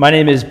My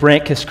name is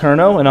Brandt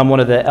Kiskurno, and I'm one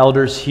of the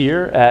elders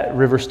here at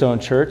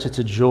Riverstone Church. It's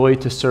a joy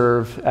to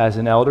serve as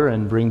an elder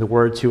and bring the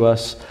word to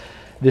us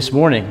this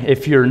morning.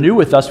 If you're new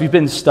with us, we've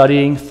been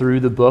studying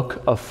through the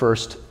book of 1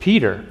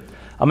 Peter.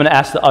 I'm going to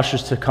ask the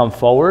ushers to come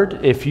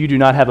forward. If you do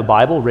not have a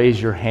Bible, raise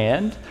your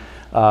hand.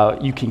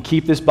 You can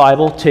keep this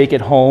Bible, take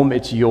it home,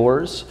 it's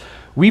yours.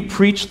 We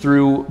preach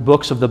through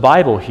books of the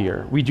Bible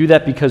here. We do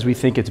that because we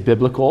think it's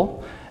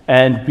biblical,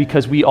 and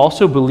because we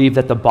also believe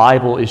that the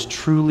Bible is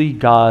truly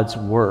God's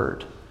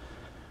word.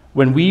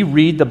 When we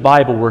read the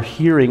Bible, we're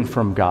hearing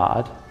from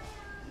God.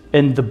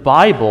 And the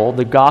Bible,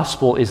 the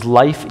gospel, is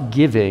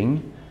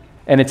life-giving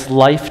and it's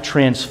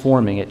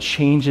life-transforming. It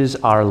changes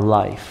our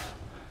life.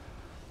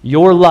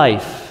 Your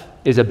life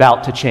is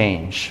about to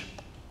change.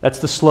 That's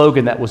the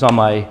slogan that was on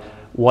my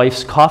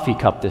wife's coffee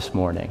cup this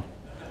morning.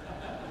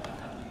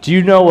 Do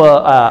you know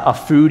a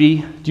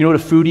foodie? Do you know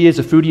what a foodie is?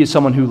 A foodie is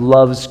someone who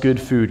loves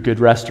good food, good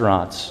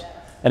restaurants.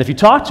 And if you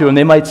talk to them,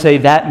 they might say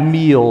that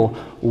meal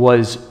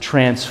was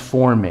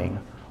transforming,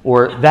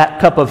 or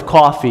that cup of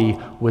coffee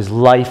was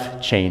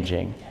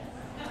life-changing.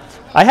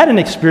 I had an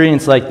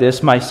experience like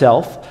this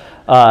myself.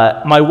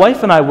 My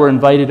wife and I were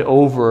invited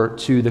over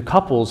to the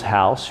couple's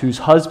house whose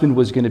husband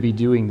was going to be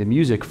doing the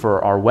music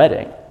for our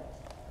wedding.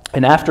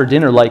 And after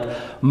dinner, like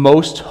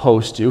most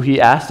hosts do,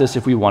 he asked us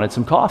if we wanted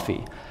some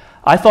coffee.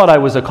 I thought I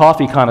was a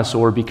coffee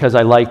connoisseur because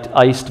I liked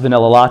iced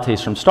vanilla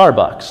lattes from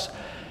Starbucks.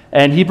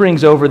 And he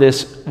brings over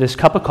this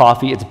cup of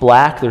coffee. It's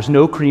black. There's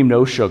no cream,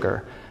 no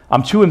sugar.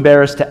 I'm too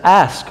embarrassed to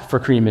ask for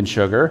cream and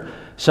sugar,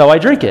 so I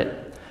drink it.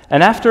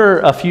 And after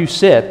a few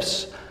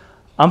sips,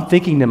 I'm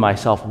thinking to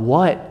myself,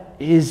 what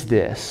is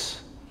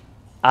this?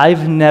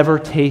 I've never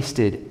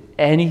tasted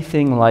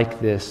anything like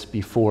this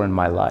before in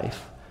my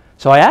life.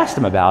 So I asked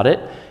him about it,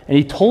 and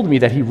he told me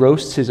that he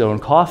roasts his own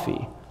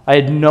coffee. I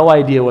had no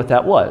idea what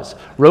that was.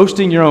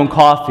 Roasting your own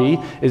coffee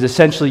is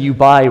essentially you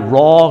buy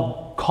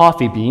raw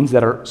coffee beans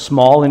that are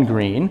small and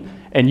green,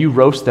 and you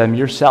roast them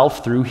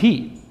yourself through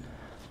heat.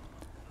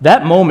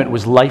 That moment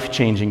was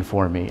life-changing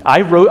for me.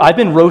 I've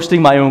been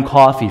roasting my own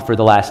coffee for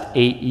the last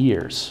 8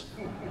 years.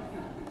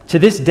 To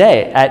this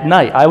day, at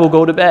night, I will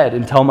go to bed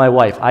and tell my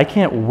wife, I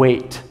can't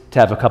wait to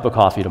have a cup of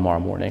coffee tomorrow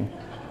morning.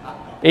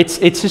 It's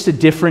just a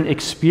different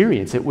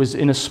experience. It was,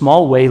 in a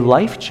small way,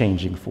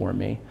 life-changing for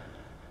me.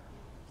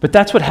 But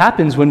that's what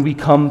happens when we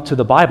come to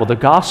the Bible. The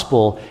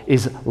gospel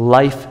is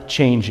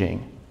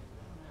life-changing.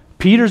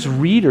 Peter's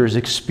readers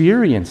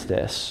experience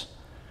this.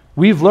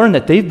 We've learned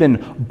that they've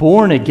been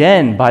born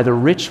again by the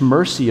rich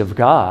mercy of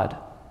God.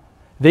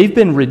 They've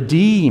been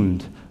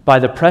redeemed by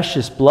the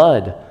precious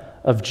blood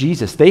of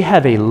Jesus. They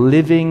have a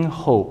living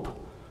hope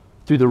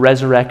through the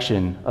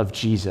resurrection of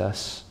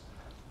Jesus.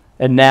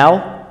 And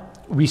now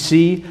we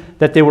see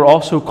that they were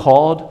also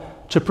called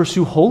to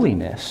pursue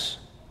holiness.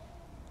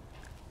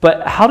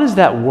 But how does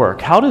that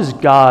work? How does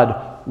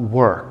God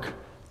work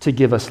to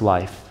give us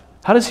life?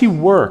 How does He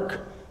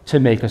work to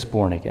make us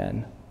born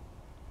again?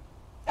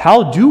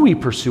 How do we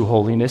pursue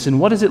holiness, and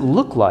what does it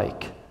look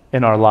like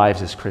in our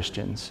lives as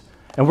Christians?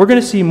 And we're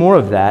going to see more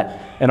of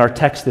that in our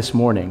text this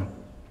morning.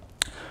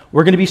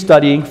 We're going to be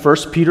studying 1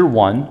 Peter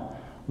 1,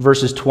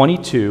 verses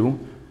 22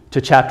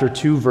 to chapter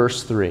 2,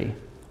 verse 3.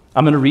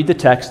 I'm going to read the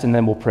text, and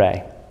then we'll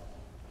pray.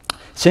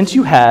 Since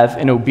you have,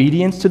 in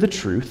obedience to the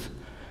truth,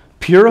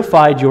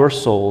 purified your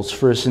souls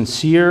for a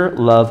sincere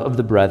love of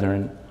the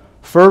brethren,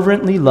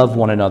 fervently love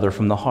one another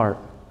from the heart.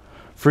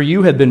 For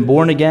you have been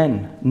born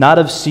again, not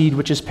of seed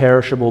which is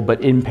perishable,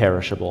 but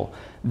imperishable.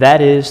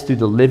 That is, through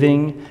the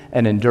living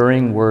and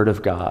enduring word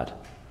of God.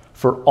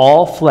 For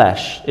all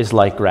flesh is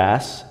like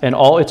grass, and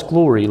all its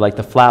glory like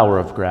the flower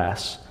of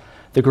grass.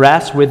 The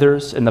grass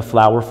withers and the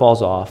flower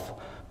falls off,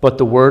 but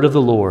the word of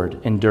the Lord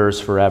endures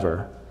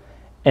forever.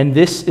 And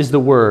this is the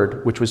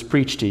word which was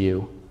preached to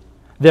you.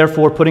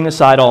 Therefore, putting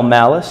aside all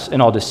malice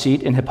and all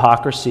deceit and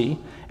hypocrisy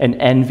and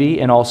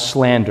envy and all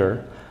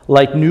slander,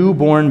 like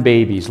newborn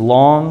babies,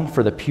 long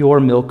for the pure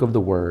milk of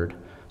the word,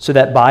 so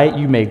that by it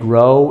you may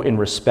grow in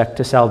respect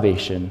to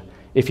salvation,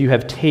 if you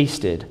have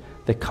tasted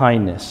the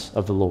kindness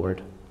of the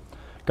Lord.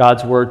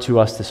 God's word to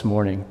us this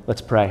morning.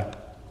 Let's pray.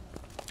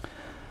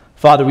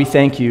 Father, we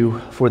thank you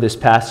for this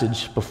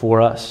passage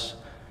before us.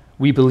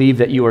 We believe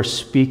that you are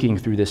speaking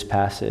through this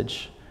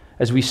passage.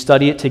 As we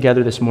study it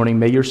together this morning,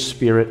 may your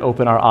Spirit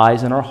open our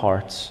eyes and our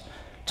hearts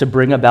to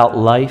bring about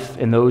life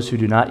in those who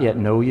do not yet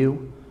know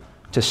you,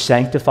 to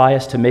sanctify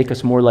us, to make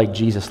us more like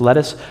Jesus. Let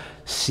us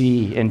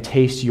see and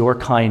taste your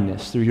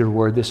kindness through your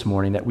word this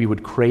morning, that we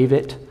would crave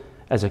it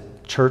as a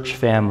church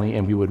family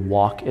and we would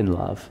walk in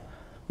love.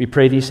 We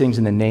pray these things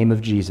in the name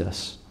of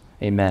Jesus.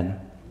 Amen.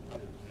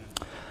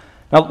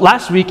 Now,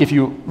 last week, if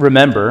you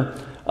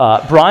remember,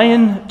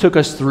 Brian took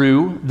us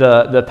through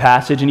the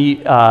passage, and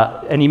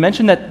he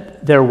mentioned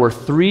that there were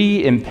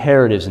 3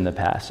 imperatives in the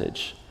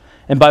passage.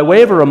 And by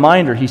way of a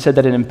reminder, he said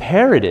that an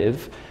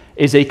imperative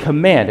is a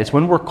command. It's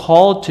when we're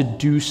called to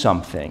do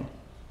something.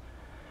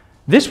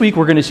 This week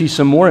we're going to see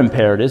some more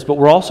imperatives, but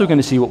we're also going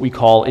to see what we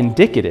call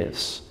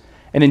indicatives.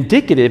 An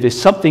indicative is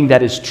something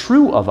that is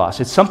true of us.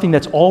 It's something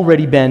that's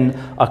already been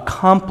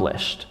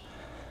accomplished.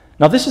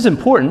 Now, this is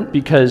important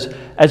because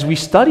as we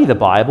study the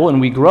Bible and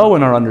we grow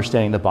in our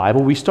understanding of the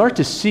Bible, we start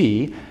to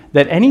see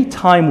that any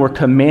time we're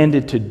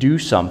commanded to do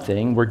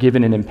something, we're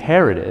given an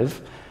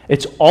imperative,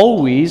 it's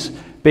always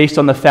based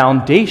on the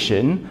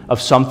foundation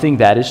of something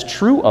that is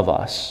true of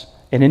us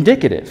and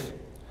indicative.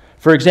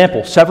 For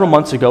example, several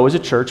months ago as a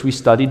church, we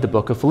studied the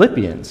book of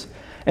Philippians.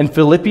 In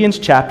Philippians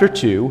chapter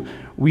 2,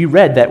 we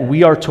read that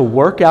we are to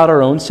work out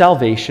our own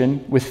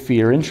salvation with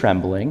fear and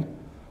trembling,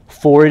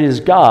 for it is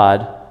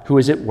God who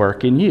is at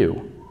work in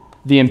you.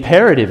 The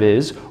imperative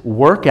is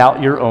work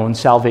out your own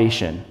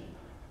salvation.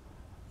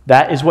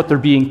 That is what they're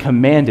being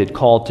commanded,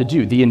 called to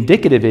do. The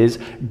indicative is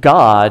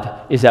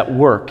God is at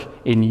work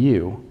in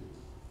you.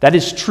 That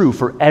is true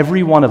for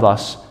every one of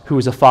us who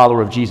is a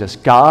follower of Jesus.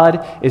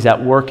 God is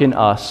at work in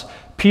us,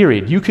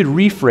 period. You could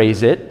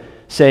rephrase it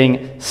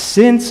saying,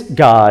 since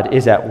God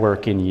is at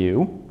work in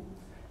you,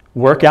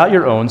 work out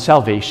your own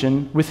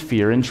salvation with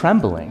fear and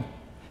trembling.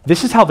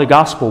 This is how the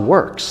gospel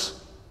works.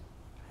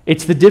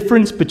 It's the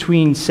difference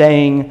between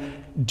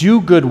saying,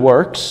 do good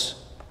works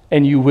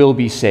and you will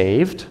be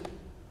saved,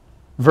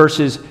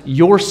 versus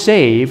you're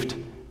saved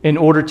in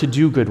order to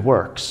do good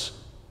works.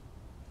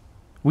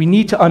 We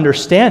need to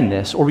understand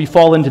this, or we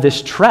fall into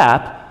this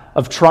trap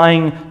of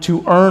trying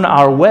to earn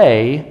our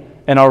way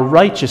and our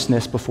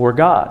righteousness before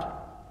God.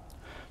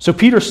 So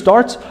Peter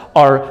starts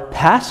our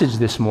passage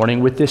this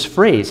morning with this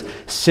phrase,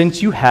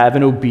 since you have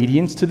in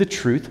obedience to the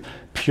truth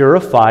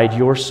purified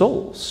your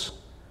souls.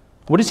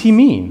 What does he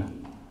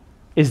mean?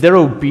 Is their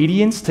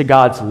obedience to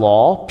God's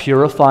law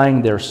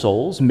purifying their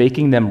souls,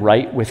 making them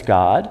right with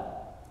God?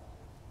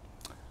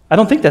 I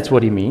don't think that's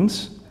what he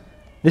means.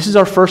 This is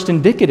our first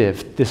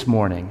indicative this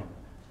morning.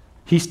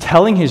 He's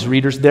telling his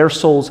readers their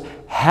souls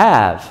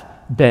have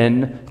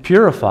been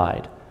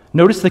purified.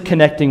 Notice the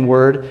connecting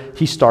word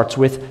he starts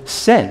with,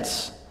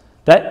 since.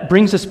 That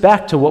brings us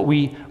back to what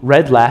we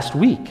read last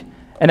week.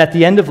 And at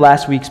the end of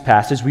last week's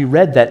passage, we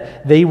read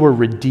that they were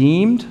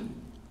redeemed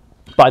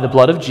by the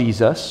blood of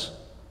Jesus,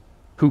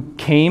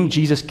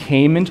 Jesus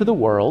came into the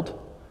world,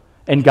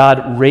 and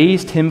God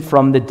raised him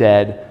from the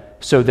dead,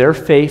 so their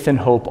faith and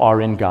hope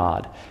are in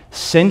God.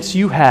 Since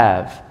you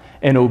have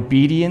an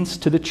obedience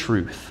to the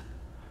truth.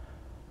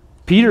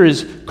 Peter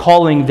is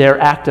calling their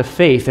act of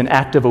faith an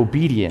act of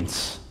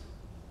obedience.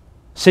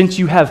 Since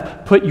you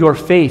have put your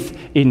faith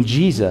in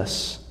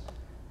Jesus,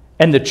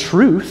 and the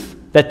truth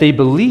that they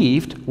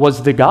believed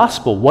was the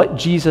gospel, what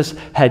Jesus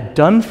had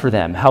done for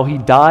them, how he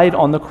died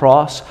on the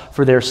cross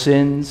for their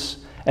sins,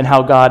 and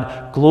how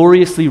God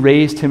gloriously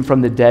raised him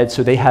from the dead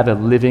so they have a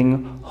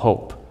living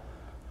hope.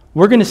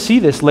 We're going to see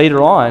this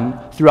later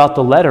on throughout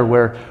the letter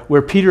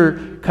where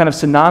Peter kind of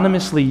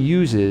synonymously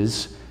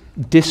uses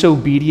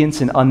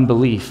disobedience and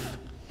unbelief.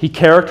 He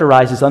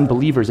characterizes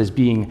unbelievers as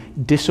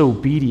being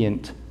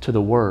disobedient to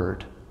the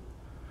word.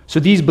 So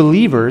these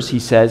believers, he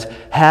says,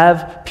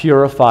 have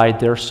purified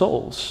their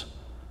souls.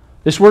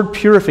 This word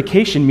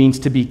purification means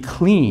to be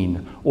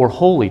clean or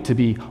holy, to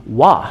be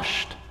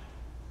washed.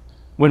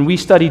 When we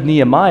studied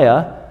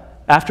Nehemiah,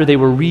 after they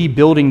were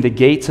rebuilding the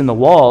gates and the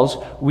walls,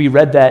 we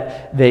read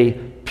that they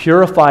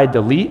purified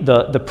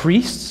the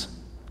priests,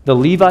 the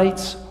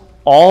Levites,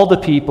 all the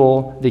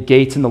people, the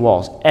gates and the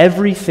walls.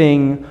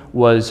 Everything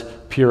was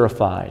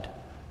purified.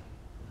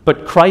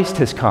 But Christ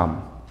has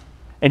come,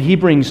 and he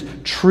brings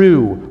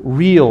true,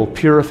 real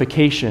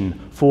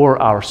purification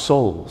for our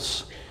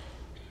souls.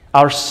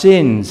 Our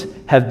sins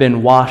have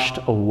been washed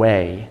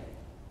away.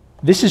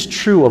 This is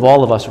true of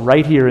all of us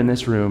right here in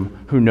this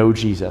room who know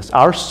Jesus.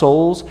 Our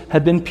souls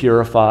have been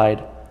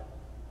purified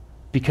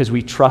because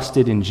we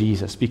trusted in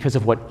Jesus, because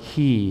of what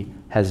he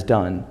has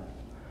done.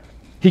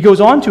 He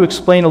goes on to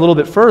explain a little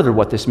bit further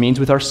what this means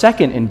with our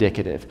second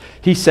indicative.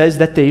 He says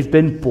that they've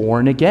been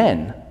born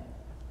again.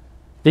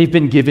 They've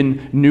been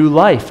given new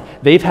life.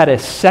 They've had a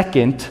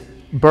second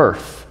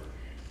birth.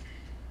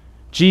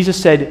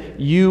 Jesus said,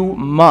 you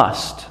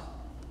must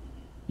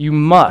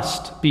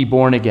be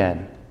born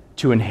again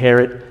to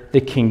inherit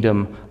the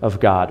kingdom of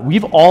God.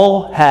 We've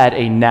all had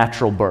a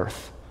natural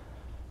birth.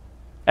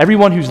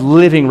 Everyone who's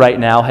living right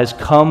now has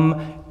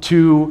come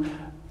to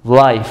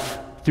life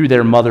through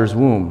their mother's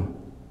womb.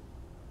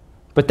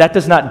 But that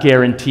does not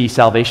guarantee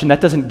salvation.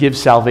 That doesn't give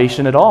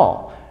salvation at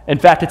all. In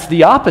fact, it's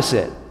the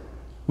opposite.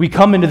 We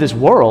come into this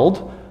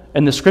world,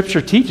 and the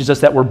scripture teaches us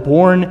that we're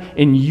born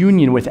in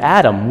union with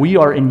Adam. We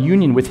are in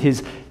union with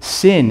his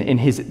sin and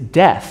his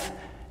death,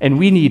 and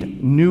we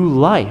need new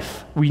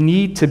life. We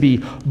need to be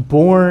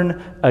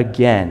born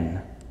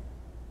again.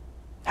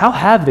 How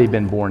have they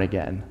been born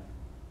again?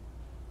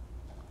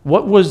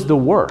 What was the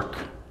work?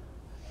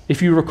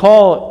 If you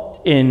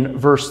recall in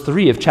verse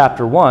 3 of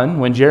chapter 1,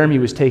 when Jeremy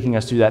was taking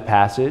us through that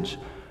passage,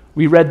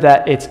 we read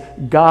that it's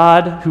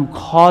God who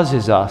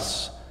causes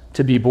us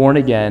to be born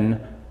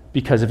again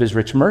because of his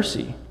rich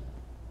mercy.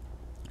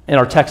 In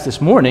our text this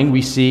morning,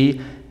 we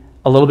see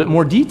a little bit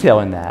more detail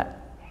in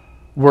that.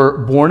 We're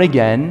born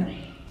again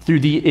through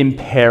the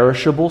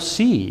imperishable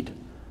seed,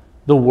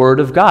 the Word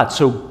of God.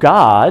 So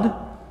God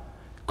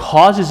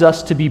causes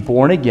us to be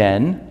born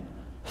again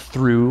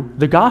through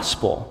the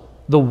gospel.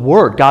 The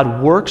Word.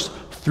 God works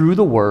through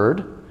the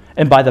Word,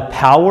 and by the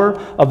power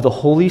of the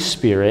Holy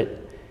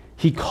Spirit,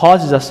 He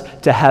causes us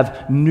to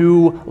have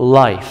new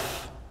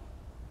life.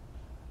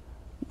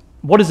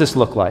 What does this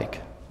look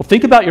like? Well,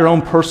 think about your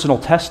own personal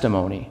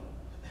testimony.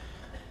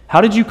 How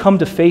did you come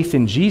to faith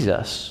in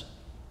Jesus?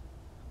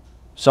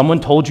 Someone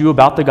told you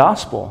about the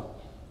gospel.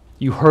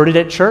 You heard it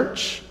at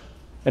church,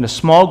 in a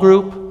small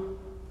group,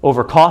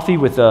 over coffee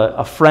with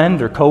a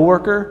friend or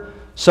coworker.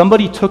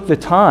 Somebody took the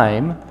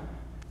time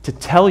to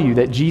tell you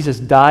that Jesus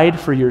died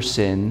for your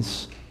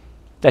sins,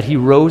 that He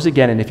rose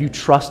again, and if you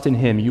trust in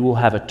Him, you will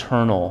have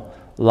eternal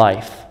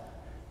life.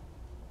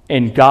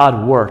 And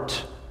God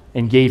worked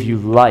and gave you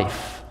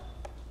life.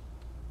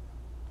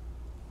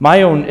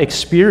 My own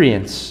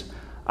experience,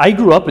 I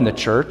grew up in the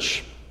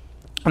church,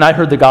 and I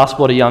heard the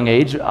gospel at a young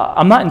age.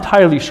 I'm not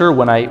entirely sure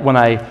when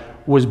I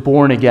was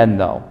born again,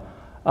 though.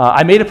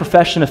 I made a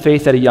profession of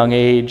faith at a young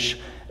age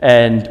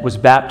and was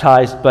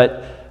baptized,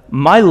 but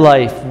my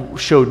life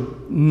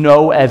showed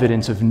no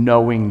evidence of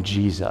knowing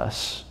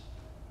Jesus.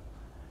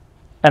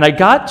 And I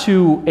got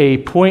to a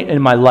point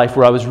in my life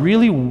where I was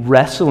really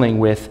wrestling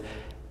with,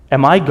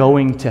 am I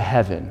going to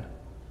heaven?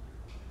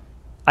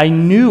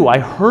 I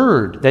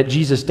heard that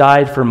Jesus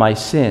died for my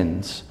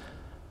sins,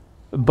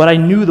 but I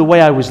knew the way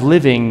I was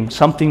living,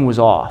 something was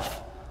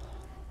off.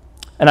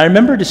 And I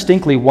remember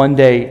distinctly one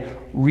day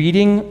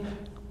reading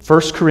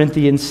 1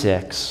 Corinthians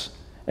 6,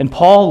 and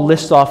Paul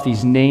lists off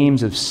these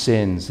names of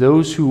sins.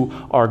 Those who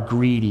are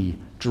greedy,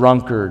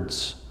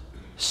 drunkards,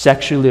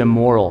 sexually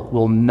immoral,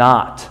 will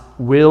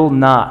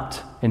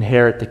not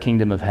inherit the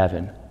kingdom of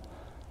heaven.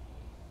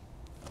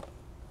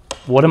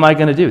 What am I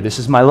going to do? This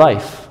is my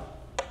life.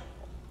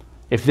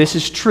 If this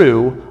is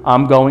true,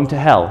 I'm going to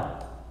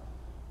hell.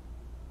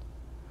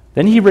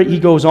 Then he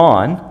goes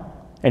on,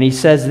 and he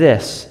says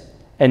this,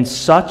 and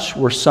such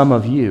were some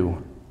of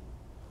you,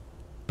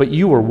 but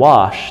you were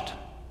washed,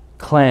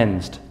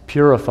 cleansed,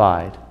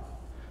 purified.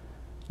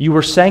 You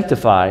were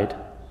sanctified.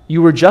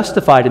 You were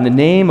justified in the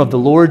name of the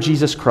Lord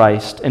Jesus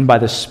Christ and by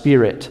the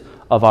Spirit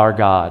of our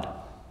God.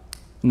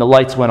 And the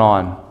lights went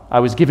on.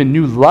 I was given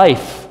new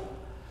life.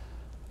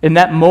 In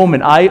that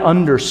moment, I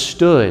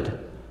understood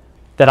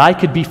that I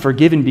could be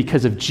forgiven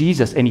because of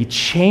Jesus, and He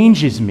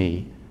changes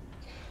me.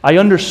 I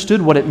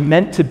understood what it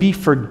meant to be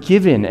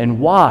forgiven and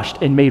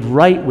washed and made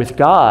right with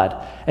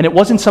God. And it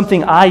wasn't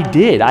something I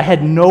did. I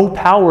had no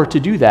power to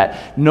do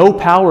that, no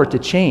power to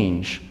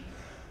change.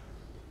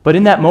 But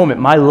in that moment,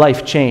 my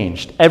life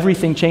changed.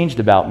 Everything changed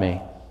about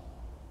me.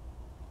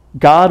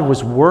 God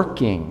was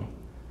working.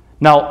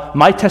 Now,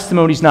 my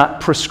testimony is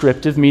not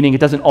prescriptive, meaning it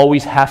doesn't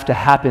always have to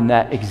happen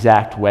that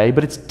exact way,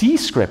 but it's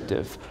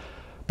descriptive.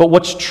 But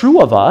what's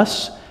true of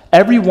us,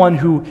 everyone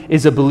who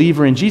is a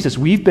believer in Jesus,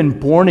 we've been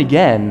born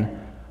again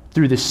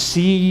through the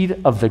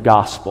seed of the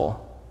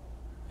gospel,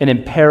 an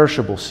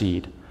imperishable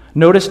seed.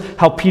 Notice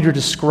how Peter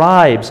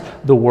describes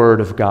the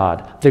word of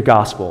God, the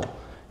gospel.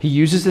 He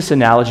uses this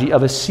analogy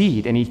of a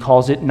seed, and he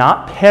calls it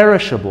not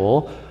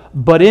perishable,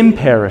 but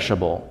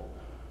imperishable.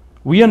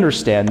 We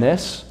understand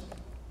this.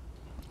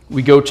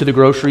 We go to the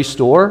grocery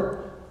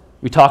store,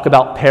 we talk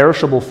about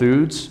perishable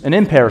foods and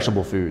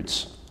imperishable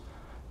foods.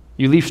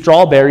 You leave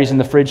strawberries in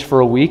the fridge for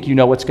a week, you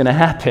know what's going to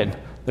happen.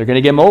 They're going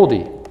to get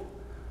moldy.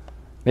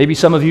 Maybe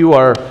some of you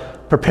are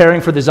preparing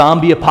for the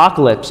zombie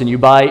apocalypse and you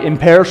buy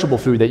imperishable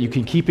food that you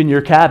can keep in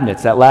your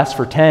cabinets that lasts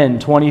for 10,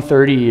 20,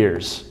 30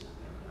 years.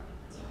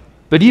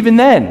 But even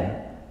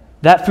then,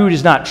 that food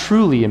is not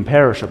truly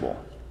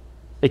imperishable.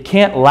 It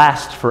can't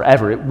last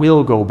forever. It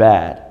will go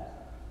bad.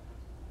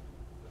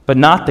 But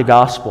not the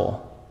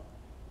gospel.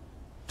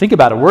 Think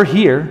about it. We're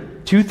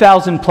here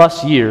 2,000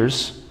 plus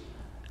years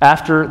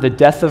after the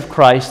death of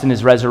Christ and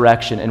His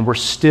resurrection, and we're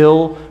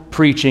still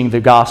preaching the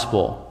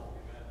gospel.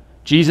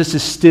 Jesus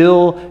is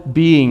still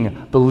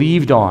being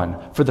believed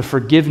on for the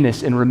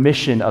forgiveness and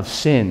remission of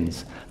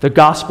sins. The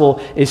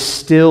gospel is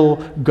still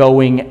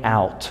going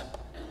out.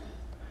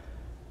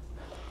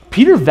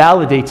 Peter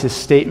validates his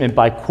statement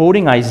by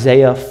quoting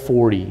Isaiah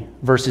 40,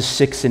 verses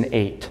 6 and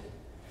 8.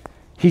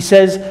 He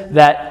says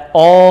that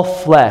all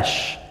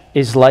flesh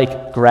is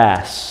like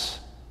grass,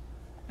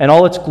 and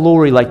all its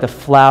glory like the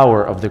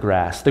flower of the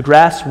grass. The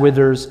grass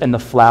withers and the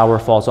flower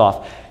falls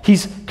off.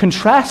 He's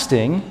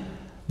contrasting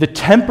the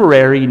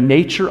temporary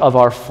nature of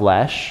our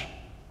flesh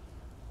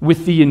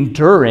with the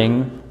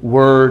enduring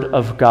Word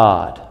of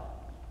God.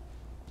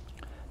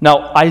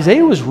 Now,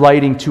 Isaiah was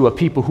writing to a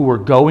people who were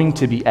going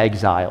to be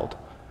exiled.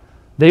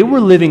 They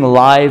were living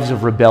lives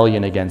of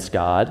rebellion against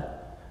God.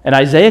 And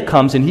Isaiah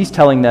comes and he's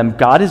telling them,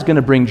 God is going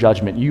to bring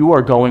judgment. You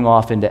are going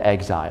off into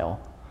exile.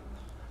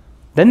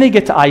 Then they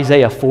get to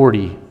Isaiah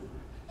 40,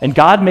 and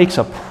God makes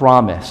a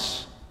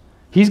promise.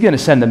 He's going to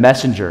send the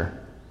messenger.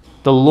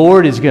 The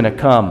Lord is going to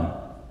come.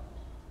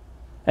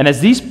 And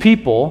as these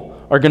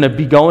people are going to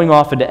be going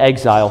off into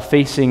exile,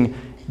 facing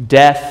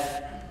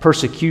death,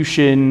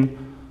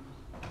 persecution,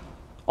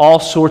 all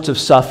sorts of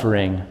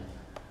suffering,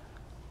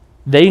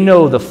 they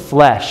know the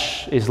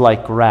flesh is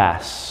like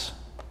grass.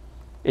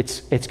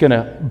 It's going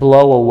to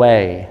blow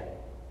away.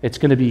 It's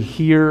going to be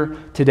here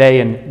today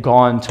and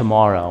gone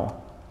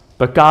tomorrow.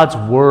 But God's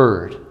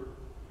word,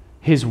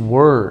 his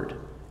word,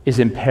 is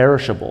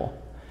imperishable.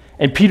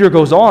 And Peter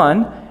goes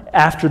on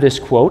after this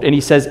quote, and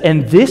he says,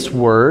 and this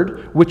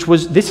word,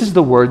 this is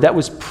the word that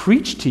was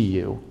preached to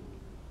you.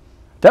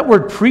 That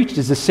word preached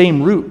is the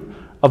same root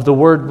of the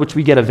word which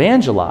we get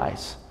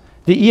evangelize.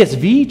 The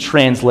ESV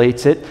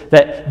translates it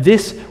that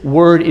this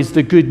word is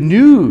the good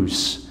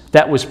news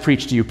that was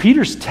preached to you.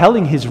 Peter's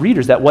telling his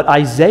readers that what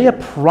Isaiah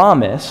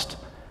promised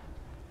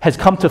has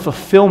come to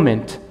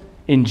fulfillment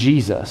in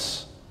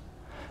Jesus.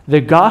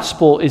 The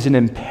gospel is an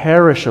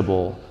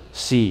imperishable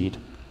seed.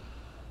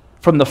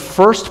 From the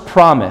first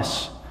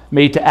promise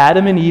made to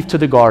Adam and Eve to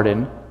the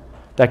garden,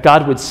 that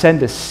God would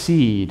send a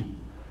seed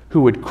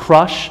who would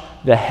crush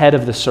the head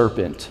of the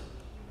serpent.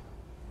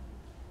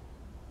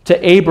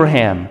 To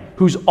Abraham,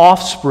 whose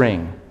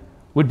offspring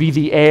would be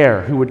the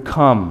heir who would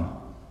come.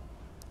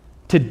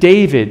 To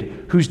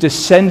David, whose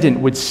descendant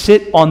would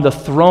sit on the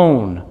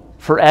throne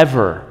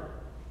forever.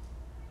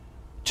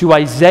 To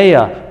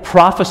Isaiah,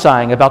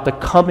 prophesying about the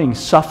coming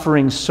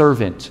suffering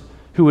servant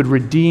who would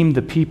redeem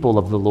the people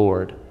of the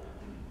Lord.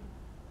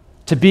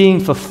 To being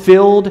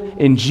fulfilled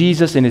in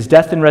Jesus in his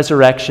death and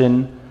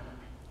resurrection,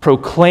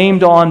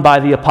 proclaimed on by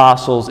the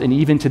apostles, and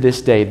even to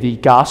this day, the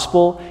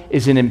gospel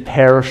is an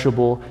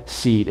imperishable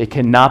seed. It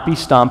cannot be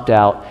stomped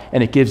out,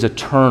 and it gives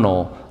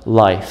eternal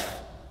life.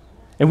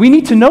 And we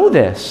need to know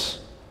this.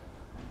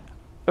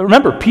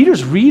 Remember,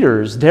 Peter's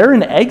readers, they're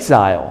in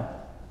exile.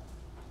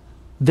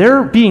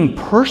 They're being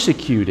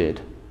persecuted.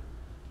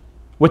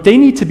 What they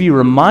need to be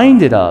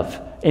reminded of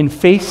in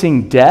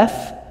facing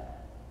death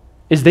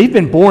is they've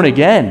been born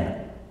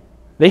again.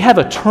 They have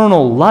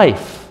eternal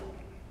life.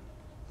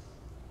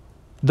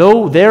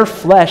 Though their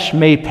flesh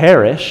may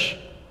perish,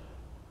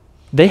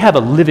 they have a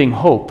living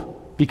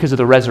hope because of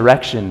the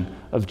resurrection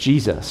of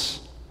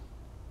Jesus.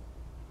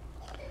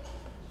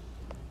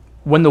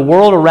 When the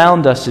world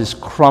around us is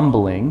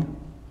crumbling,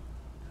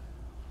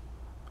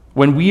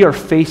 when we are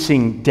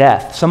facing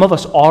death, some of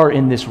us are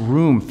in this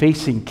room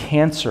facing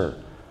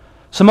cancer.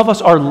 Some of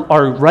us are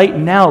right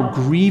now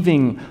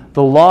grieving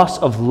the loss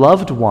of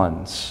loved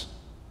ones.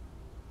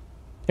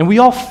 And we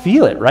all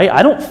feel it, right?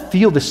 I don't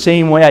feel the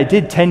same way I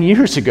did 10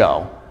 years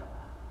ago.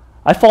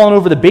 I've fallen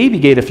over the baby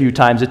gate a few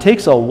times. It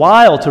takes a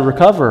while to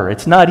recover.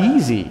 It's not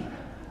easy.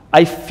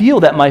 I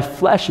feel that my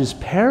flesh is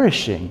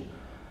perishing.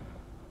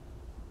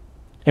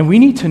 And we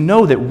need to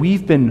know that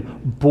we've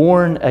been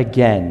born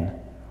again.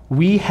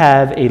 We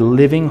have a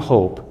living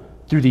hope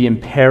through the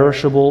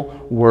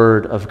imperishable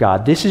Word of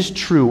God. This is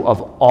true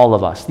of all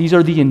of us. These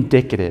are the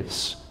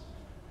indicatives.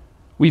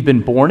 We've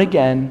been born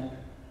again.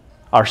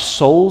 Our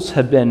souls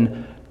have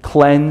been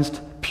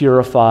cleansed,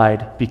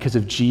 purified because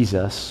of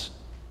Jesus.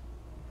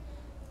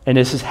 And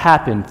this has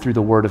happened through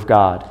the Word of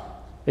God.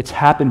 It's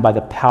happened by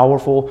the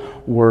powerful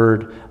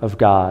Word of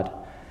God.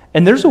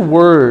 And there's a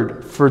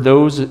word for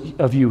those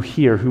of you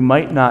here who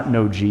might not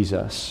know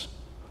Jesus.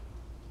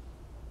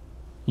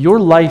 Your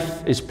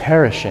life is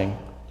perishing.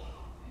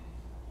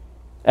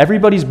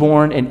 Everybody's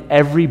born and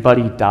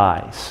everybody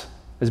dies.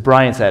 As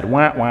Brian said,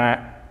 wah, wah,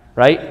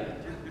 right?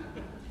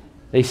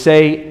 They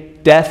say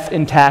death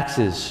and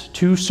taxes,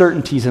 two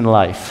certainties in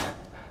life.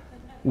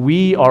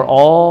 We are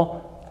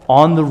all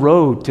on the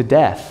road to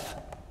death.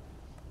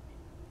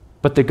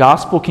 But the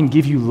gospel can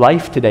give you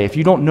life today. If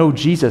you don't know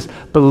Jesus,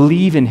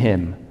 believe in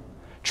him.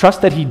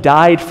 Trust that he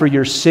died for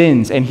your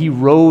sins and he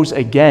rose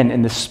again,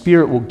 and the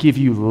Spirit will give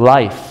you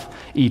life,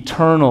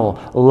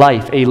 eternal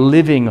life, a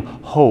living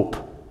hope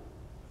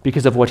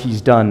because of what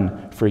he's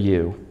done for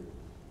you.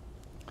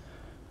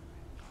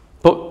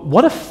 But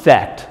what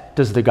effect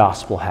does the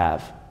gospel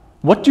have?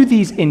 What do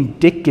these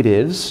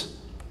indicatives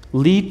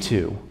lead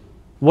to?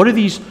 What do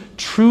these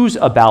truths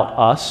about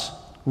us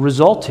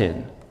result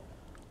in?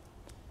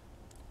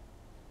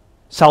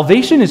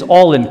 Salvation is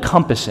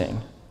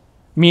all-encompassing,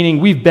 meaning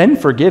we've been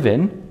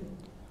forgiven,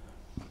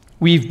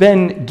 we've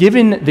been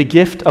given the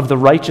gift of the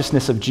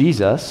righteousness of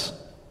Jesus,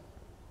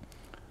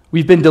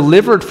 we've been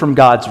delivered from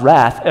God's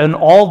wrath, and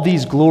all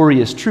these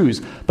glorious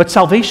truths. But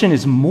salvation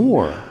is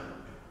more.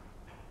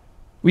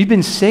 We've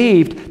been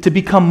saved to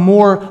become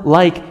more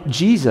like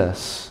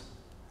Jesus,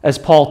 as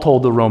Paul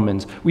told the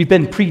Romans. We've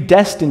been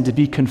predestined to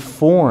be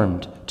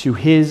conformed to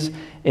his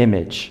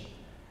image.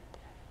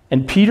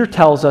 And Peter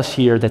tells us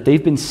here that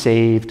they've been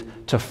saved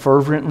to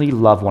fervently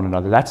love one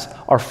another. That's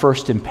our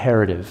first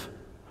imperative.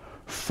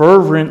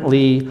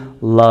 Fervently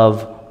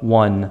love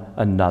one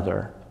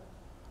another.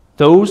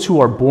 Those who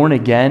are born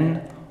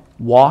again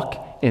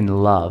walk in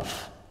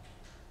love.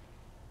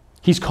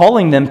 He's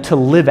calling them to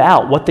live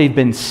out what they've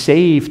been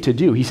saved to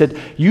do. He said,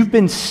 you've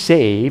been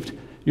saved,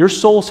 your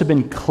souls have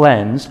been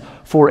cleansed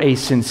for a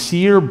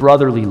sincere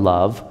brotherly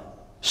love,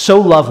 so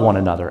love one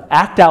another.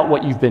 Act out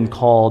what you've been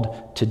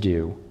called to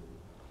do.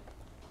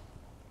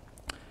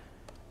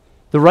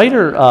 The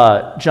writer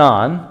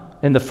John,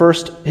 in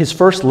his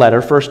first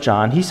letter, 1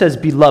 John, he says,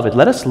 Beloved,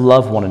 let us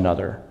love one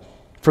another,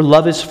 for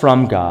love is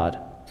from God.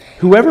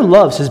 Whoever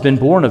loves has been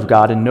born of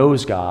God and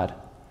knows God.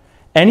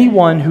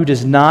 Anyone who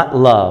does not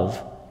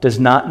love does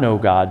not know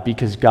God,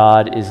 because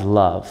God is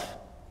love.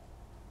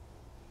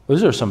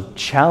 Those are some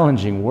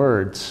challenging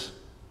words.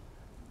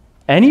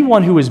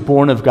 Anyone who is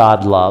born of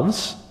God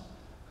loves.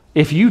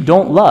 If you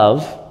don't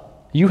love,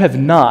 you have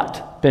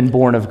not been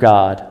born of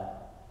God.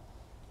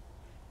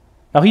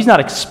 Now, he's not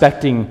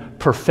expecting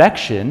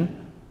perfection,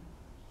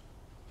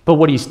 but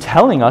what he's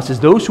telling us is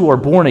those who are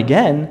born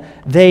again,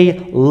 they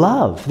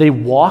love. They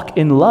walk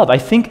in love. I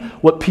think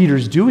what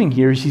Peter's doing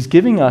here is he's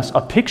giving us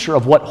a picture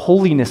of what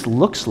holiness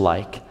looks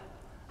like.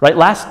 Right?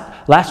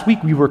 Last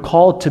week we were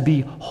called to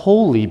be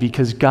holy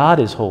because God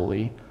is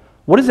holy.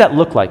 What does that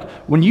look like?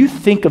 When you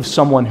think of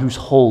someone who's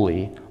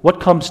holy, what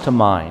comes to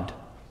mind?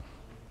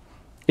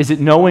 Is it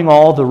knowing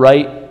all the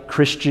right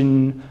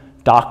Christian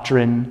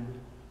doctrine,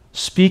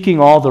 speaking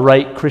all the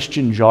right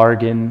Christian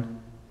jargon,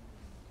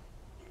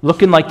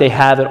 looking like they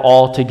have it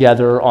all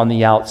together on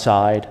the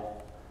outside?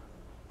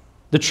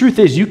 The truth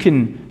is, you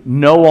can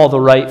know all the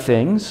right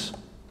things,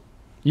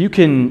 you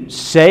can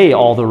say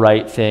all the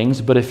right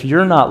things, but if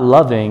you're not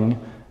loving,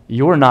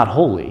 you're not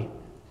holy.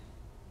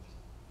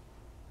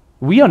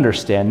 We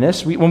understand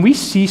this. When we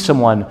see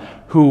someone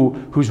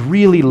who's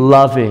really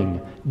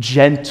loving,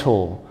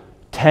 gentle,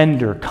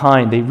 tender,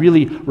 kind, they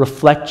really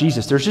reflect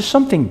Jesus. There's just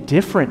something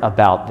different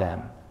about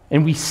them.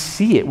 And we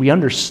see it, we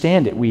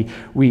understand it,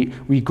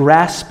 we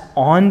grasp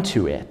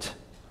onto it.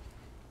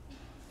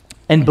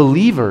 And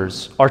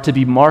believers are to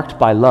be marked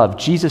by love.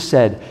 Jesus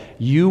said,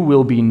 "You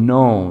will be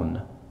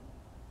known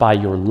by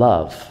your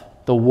love.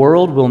 The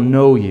world will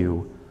know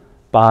you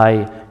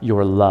by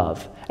your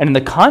love." And in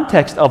the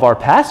context of our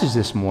passage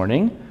this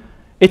morning,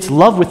 it's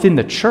love within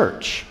the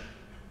church.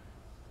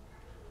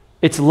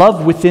 It's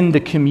love within the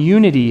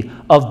community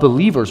of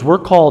believers. We're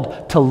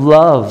called to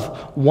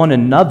love one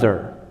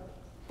another.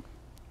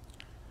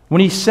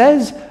 When he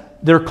says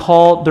they're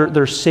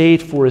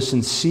saved for a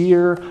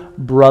sincere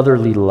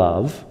brotherly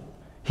love,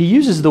 he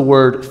uses the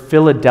word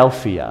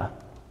Philadelphia.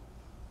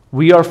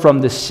 We are from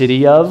the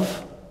city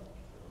of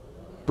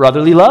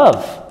brotherly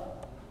love.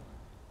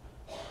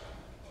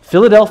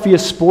 Philadelphia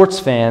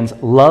sports fans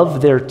love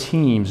their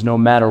teams no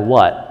matter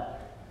what.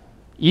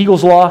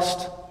 Eagles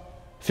lost,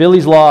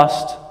 Phillies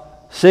lost,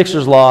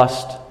 Sixers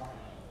lost,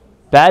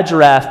 bad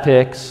giraffe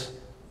picks,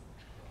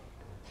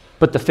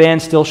 but the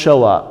fans still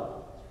show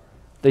up.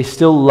 They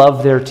still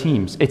love their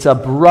teams. It's a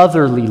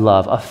brotherly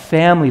love, a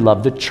family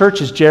love. The church,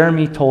 as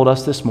Jeremy told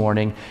us this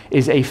morning,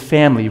 is a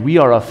family. We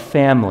are a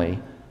family.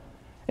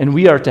 And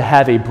we are to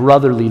have a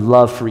brotherly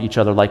love for each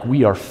other like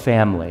we are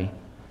family.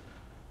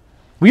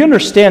 We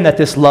understand that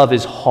this love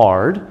is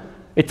hard.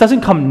 It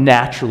doesn't come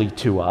naturally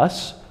to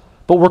us,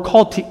 but we're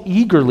called to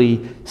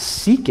eagerly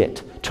seek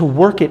it, to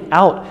work it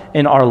out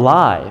in our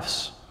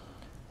lives.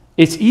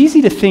 It's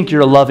easy to think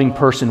you're a loving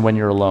person when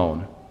you're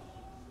alone.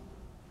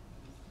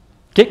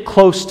 Get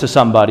close to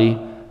somebody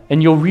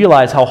and you'll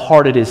realize how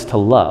hard it is to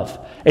love.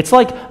 It's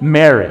like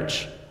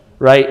marriage,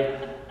 right?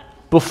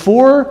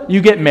 Before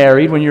you get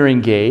married, when you're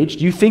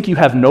engaged, you think you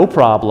have no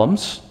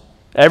problems.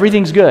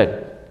 Everything's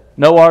good.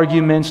 No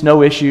arguments,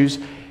 no issues.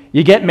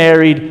 You get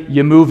married,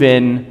 you move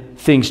in,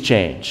 things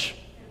change.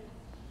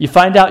 You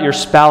find out your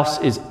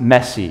spouse is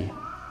messy.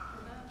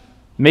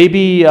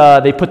 Maybe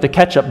they put the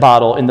ketchup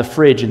bottle in the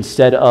fridge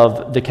instead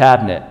of the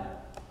cabinet.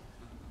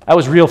 That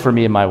was real for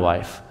me and my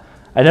wife.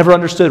 I never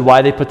understood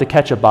why they put the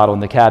ketchup bottle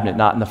in the cabinet,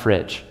 not in the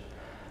fridge.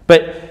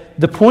 But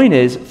the point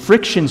is,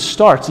 friction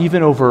starts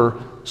even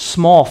over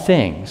small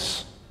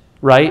things,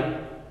 right?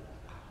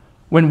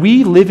 When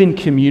we live in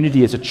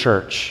community as a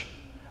church,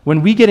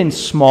 when we get in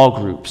small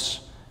groups,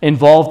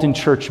 involved in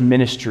church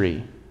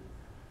ministry,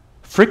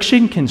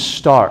 friction can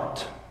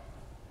start.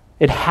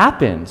 It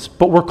happens,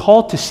 but we're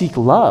called to seek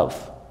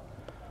love.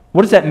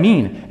 What does that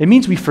mean? It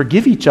means we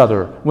forgive each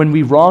other when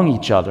we wrong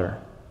each other.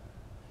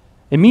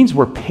 It means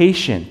we're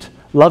patient.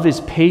 Love is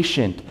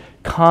patient,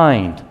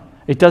 kind.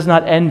 It does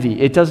not envy.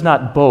 It does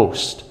not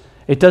boast.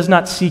 It does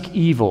not seek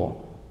evil.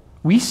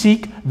 We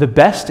seek the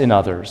best in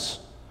others.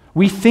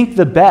 We think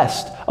the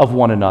best of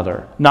one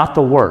another, not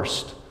the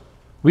worst.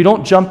 We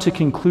don't jump to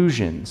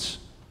conclusions.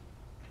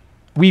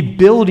 We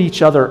build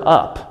each other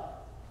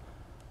up.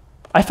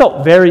 I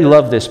felt very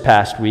loved this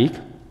past week.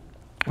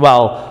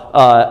 While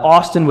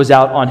Austin was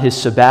out on his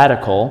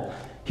sabbatical,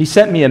 he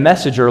sent me a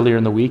message earlier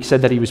in the week,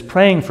 said that he was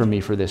praying for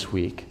me for this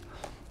week.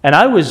 And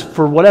I was,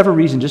 for whatever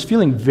reason, just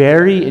feeling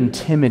very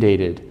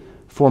intimidated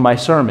for my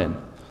sermon.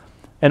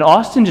 And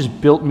Austin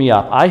just built me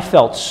up. I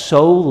felt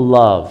so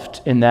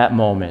loved in that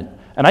moment.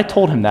 And I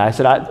told him that. I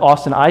said,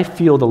 Austin, I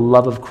feel the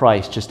love of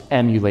Christ just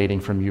emulating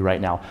from you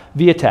right now,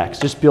 via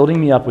text, just building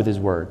me up with his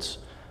words.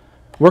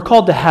 We're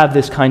called to have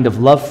this kind of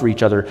love for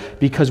each other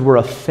because we're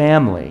a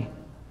family.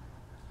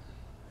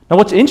 Now,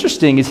 what's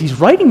interesting is he's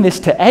writing this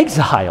to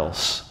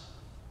exiles.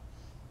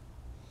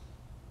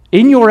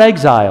 In your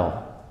exile,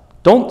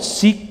 don't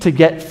seek to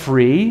get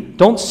free.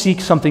 Don't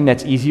seek something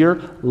that's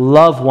easier.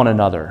 Love one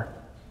another.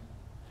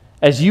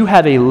 As you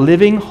have a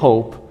living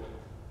hope,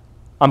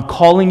 I'm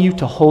calling you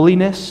to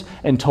holiness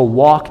and to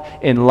walk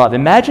in love.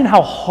 Imagine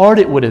how hard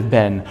it would have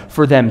been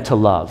for them to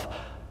love.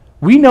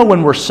 We know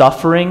when we're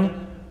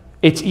suffering,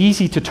 it's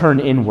easy to turn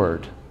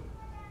inward,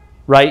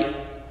 right?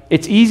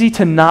 It's easy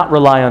to not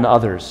rely on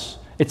others.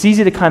 It's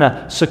easy to kind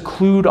of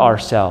seclude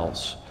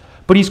ourselves.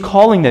 But he's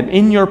calling them,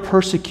 in your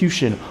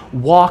persecution,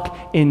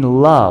 walk in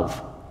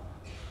love.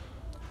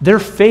 Their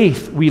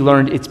faith, we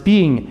learned, it's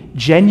being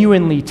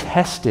genuinely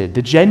tested.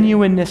 The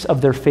genuineness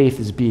of their faith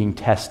is being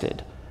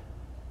tested.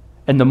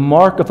 And the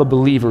mark of a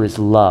believer is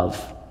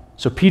love.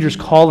 So Peter's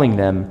calling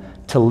them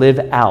to live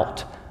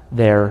out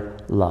their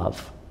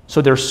love.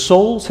 So their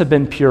souls have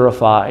been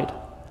purified.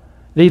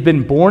 They've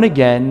been born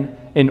again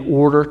in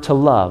order to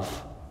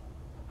love.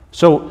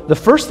 So the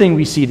first thing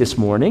we see this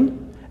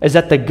morning is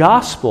that the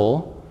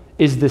gospel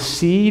is the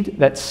seed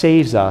that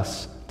saves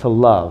us to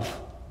love.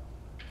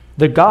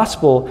 The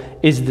gospel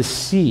is the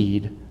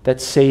seed that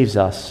saves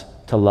us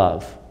to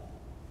love.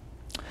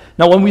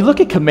 Now, when we look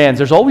at commands,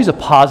 there's always a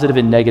positive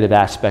and negative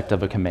aspect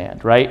of a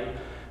command, right?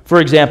 For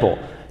example,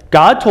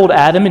 God told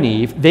Adam and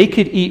Eve they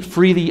could eat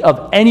freely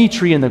of any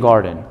tree in the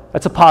garden.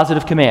 That's a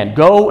positive command.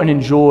 Go and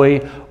enjoy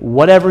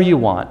whatever you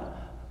want.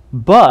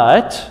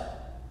 But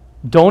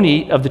don't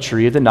eat of the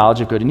tree of the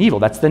knowledge of good and evil.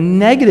 That's the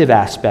negative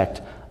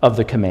aspect of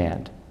the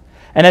command.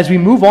 And as we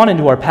move on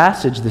into our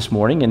passage this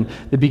morning, in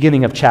the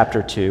beginning of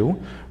chapter 2,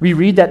 we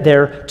read that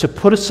they're to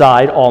put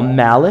aside all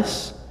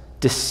malice,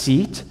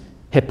 deceit,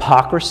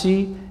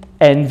 hypocrisy,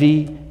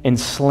 envy, and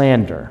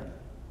slander.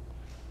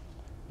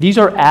 These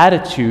are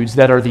attitudes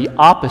that are the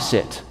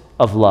opposite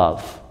of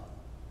love.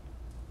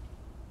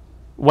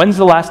 When's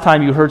the last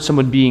time you heard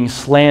someone being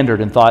slandered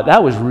and thought,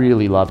 that was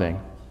really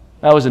loving?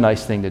 That was a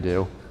nice thing to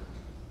do.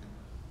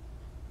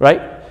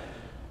 Right?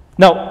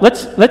 Now,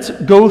 let's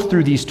go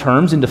through these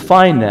terms and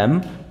define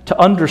them to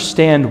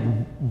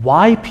understand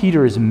why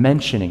Peter is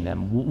mentioning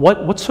them.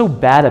 What's so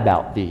bad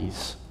about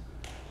these?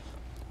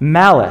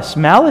 Malice.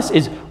 Malice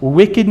is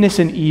wickedness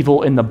and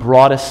evil in the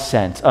broadest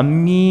sense, a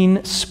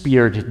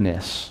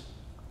mean-spiritedness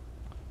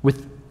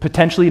with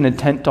potentially an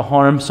intent to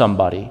harm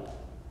somebody.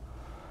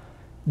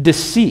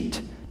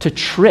 Deceit, to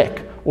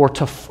trick or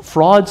to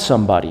fraud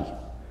somebody.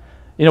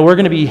 You know, we're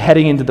going to be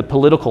heading into the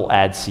political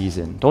ad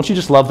season. Don't you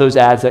just love those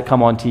ads that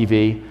come on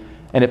TV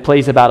and it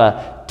plays about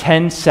a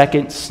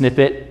 10-second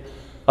snippet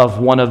of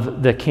one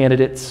of the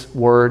candidates'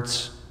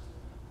 words?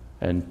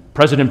 And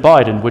President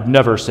Biden would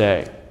never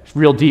say.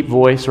 Real deep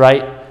voice,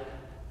 right?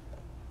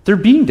 They're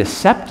being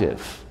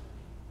deceptive.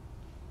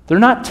 They're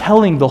not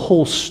telling the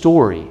whole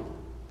story.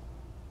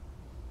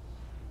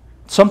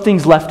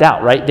 Something's left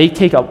out, right? They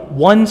take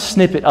one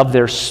snippet of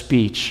their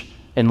speech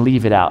and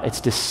leave it out. It's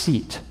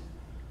deceit.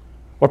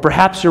 Or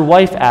perhaps your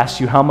wife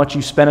asks you how much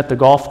you spent at the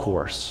golf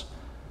course.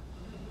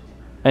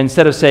 And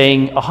instead of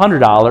saying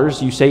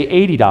 $100, you say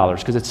 $80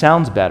 because it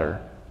sounds better.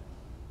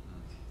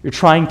 You're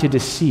trying to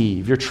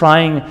deceive. You're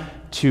trying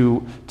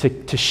to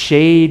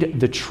shade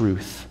the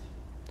truth.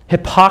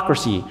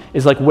 Hypocrisy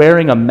is like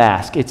wearing a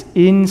mask. It's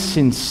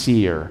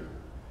insincere.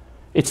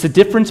 It's the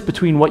difference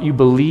between what you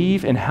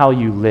believe and how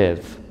you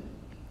live.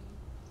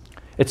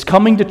 It's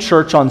coming to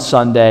church on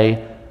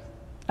Sunday,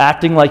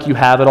 acting like you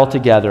have it all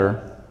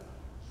together,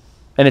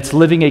 and it's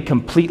living a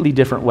completely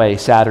different way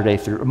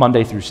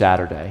Monday through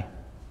Saturday.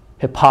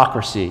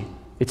 Hypocrisy.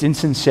 It's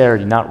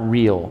insincerity, not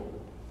real.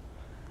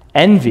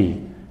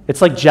 Envy.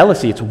 It's like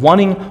jealousy. It's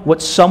wanting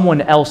what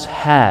someone else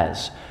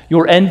has.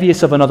 You're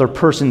envious of another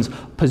person's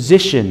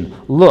position,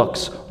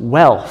 looks,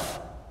 wealth.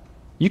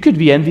 You could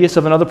be envious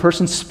of another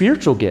person's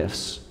spiritual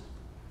gifts,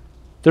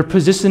 their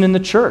position in the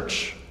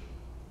church,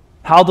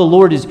 how the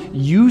Lord is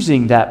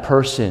using that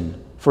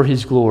person for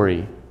his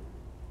glory.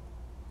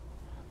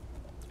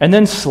 And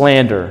then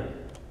slander,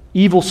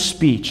 evil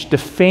speech,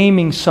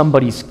 defaming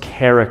somebody's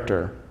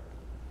character,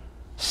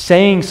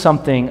 saying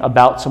something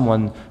about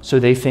someone so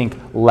they think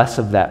less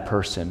of that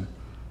person.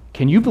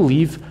 Can you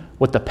believe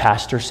what the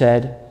pastor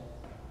said?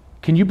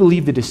 Can you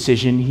believe the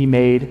decision he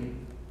made?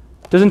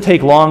 It doesn't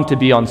take long to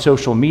be on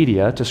social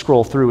media to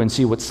scroll through and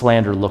see what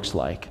slander looks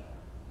like.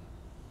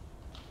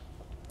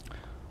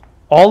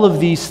 All of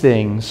these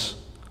things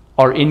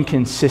are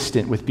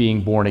inconsistent with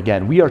being born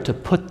again. We are to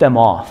put them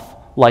off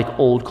like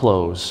old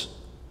clothes.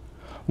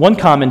 One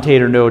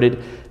commentator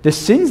noted, the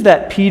sins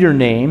that Peter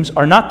names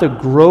are not the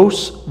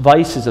gross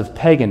vices of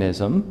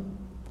paganism,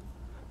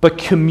 but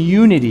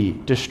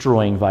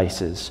community-destroying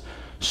vices,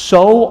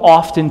 so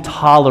often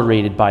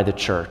tolerated by the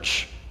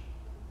church.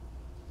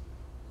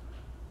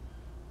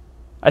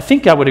 I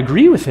think I would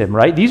agree with him,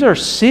 right? These are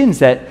sins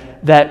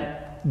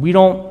that we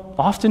don't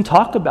often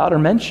talk about or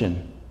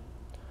mention.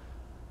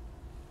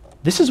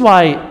 This is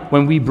why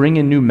when we bring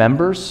in new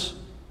members,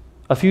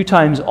 a few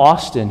times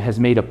Austin has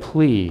made a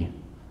plea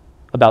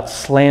about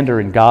slander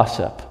and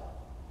gossip.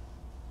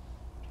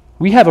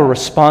 We have a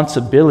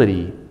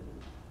responsibility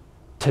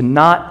to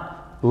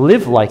not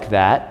live like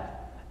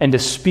that and to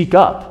speak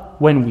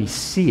up when we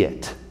see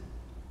it.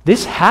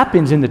 This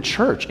happens in the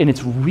church, and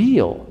it's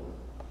real.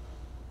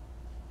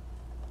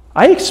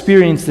 I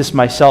experienced this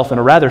myself in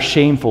a rather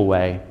shameful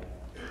way.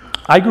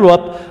 I grew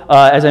up,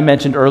 as I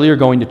mentioned earlier,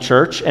 going to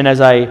church, and as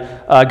I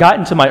got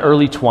into my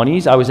early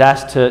 20s, I was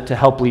asked to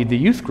help lead the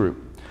youth group.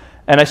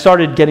 And I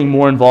started getting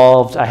more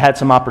involved. I had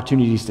some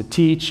opportunities to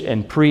teach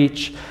and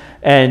preach,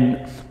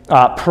 and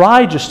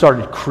pride just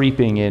started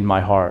creeping in my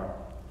heart.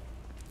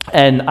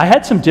 And I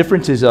had some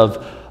differences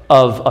of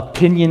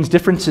opinions,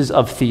 differences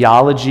of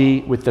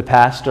theology with the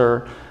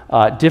pastor,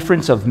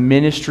 difference of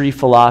ministry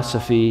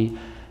philosophy,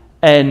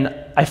 and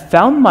I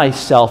found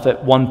myself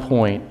at one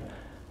point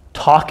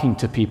talking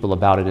to people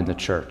about it in the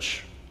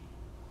church.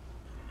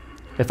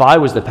 If I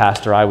was the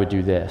pastor, I would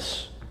do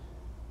this.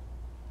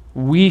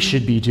 We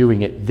should be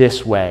doing it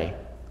this way.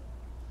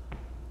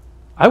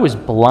 I was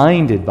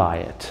blinded by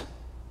it.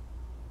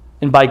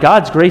 And by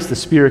God's grace, the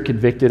Spirit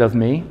convicted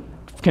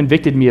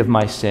me of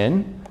my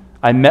sin.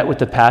 I met with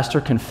the pastor,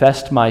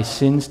 confessed my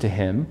sins to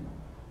him,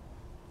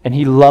 and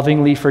he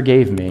lovingly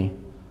forgave me.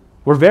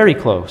 We're very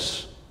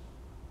close.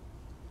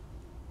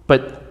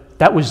 But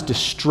that was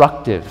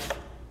destructive.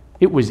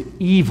 It was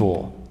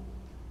evil.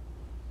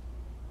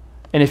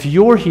 And if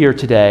you're here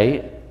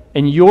today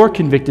and you're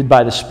convicted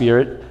by the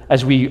Spirit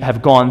as we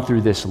have gone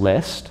through this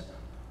list,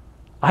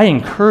 I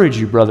encourage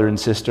you, brother and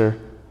sister,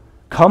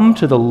 come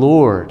to the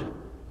Lord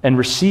and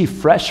receive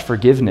fresh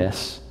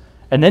forgiveness,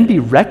 and then be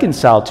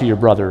reconciled to your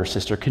brother or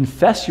sister.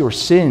 Confess your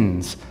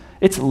sins.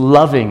 It's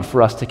loving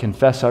for us to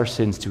confess our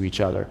sins to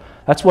each other.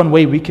 That's one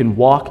way we can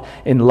walk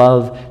in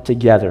love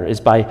together,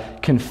 is by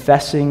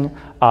confessing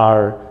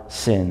our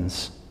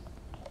sins.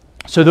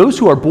 So those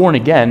who are born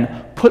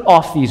again put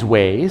off these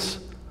ways,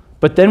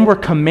 but then we're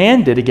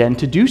commanded again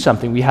to do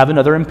something. We have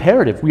another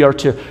imperative. We are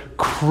to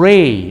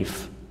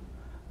crave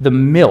the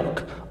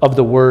milk of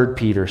the Word,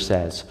 Peter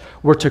says.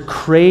 We're to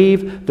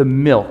crave the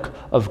milk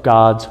of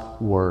God's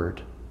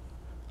Word.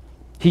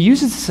 He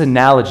uses this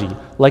analogy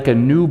like a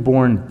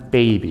newborn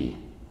baby.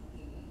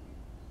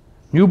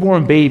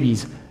 Newborn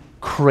babies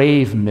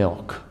crave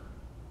milk.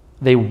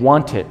 They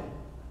want it.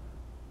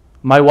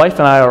 My wife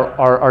and I,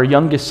 our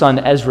youngest son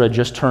Ezra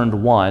just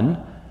turned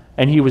 1,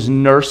 and he was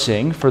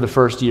nursing for the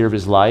first year of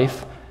his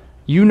life.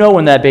 You know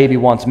when that baby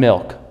wants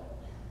milk.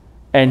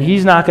 And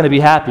he's not going to be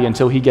happy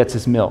until he gets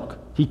his milk.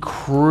 He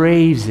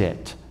craves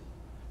it.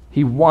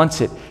 He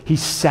wants it. He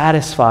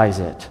satisfies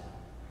it.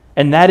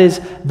 And that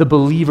is the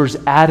believer's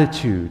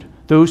attitude.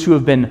 Those who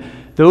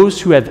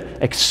have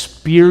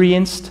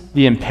experienced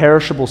the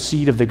imperishable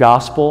seed of the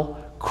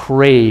gospel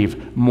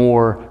crave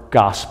more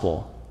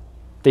gospel.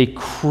 They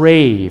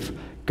crave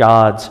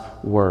God's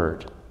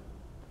word.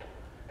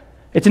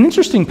 It's an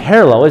interesting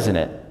parallel, isn't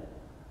it?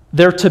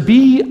 They're to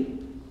be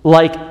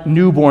like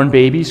newborn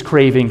babies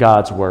craving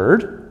God's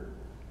word,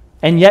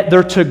 and yet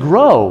they're to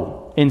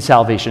grow in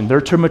salvation.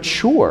 They're to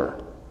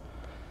mature.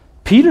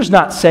 Peter's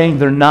not saying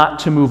they're not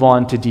to move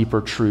on to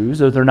deeper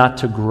truths or they're not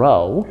to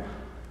grow,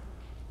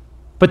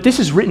 but this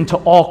is written to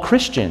all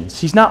Christians.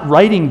 He's not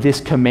writing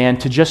this command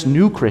to just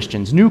new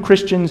Christians. New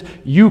Christians,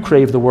 you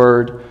crave the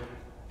word.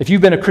 If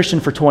you've been a Christian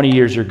for 20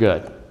 years, you're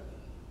good.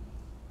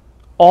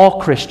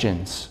 All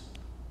Christians,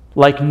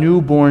 like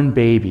newborn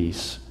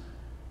babies,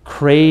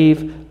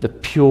 crave the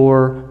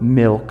pure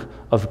milk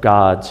of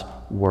God's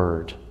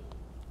word.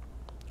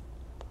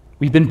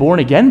 We've been born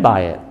again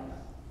by it.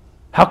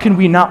 How can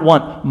we not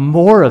want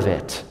more of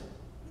it?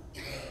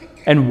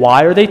 And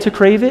why are they to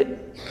crave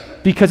it?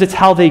 Because it's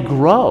how they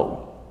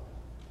grow,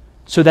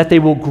 so that they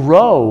will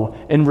grow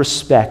in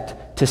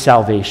respect to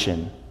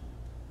salvation.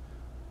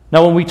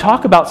 Now, when we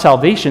talk about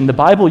salvation, the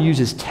Bible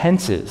uses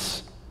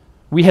tenses.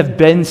 We have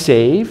been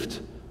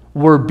saved,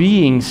 we're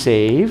being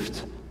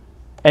saved,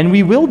 and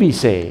we will be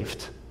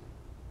saved.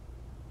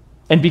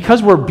 And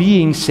because we're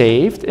being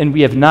saved and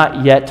we have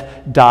not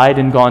yet died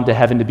and gone to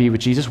heaven to be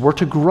with Jesus, we're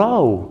to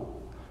grow.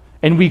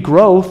 And we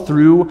grow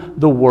through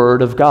the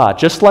Word of God.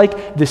 Just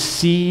like the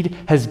seed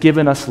has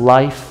given us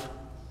life,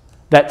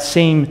 that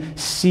same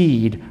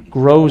seed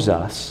grows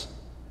us.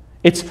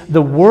 It's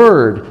the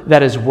Word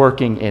that is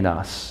working in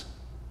us.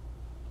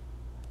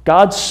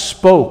 God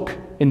spoke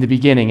in the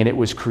beginning and it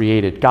was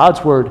created.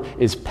 God's Word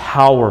is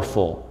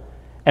powerful.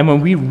 And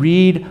when we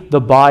read the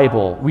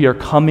Bible, we are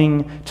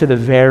coming to the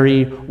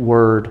very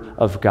Word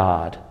of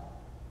God.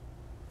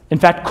 In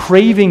fact,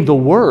 craving the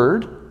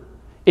Word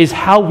is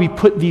how we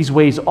put these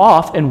ways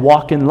off and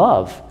walk in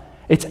love.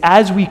 It's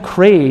as we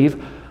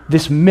crave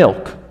this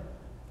milk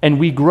and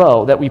we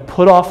grow that we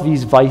put off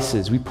these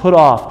vices. We put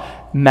off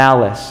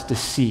malice,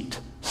 deceit,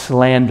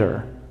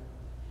 slander,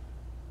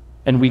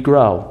 and we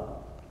grow.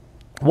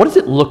 What does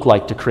it look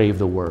like to crave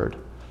the word?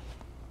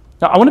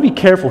 Now, I want to be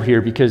careful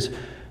here because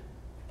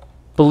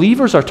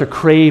believers are to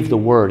crave the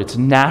word. It's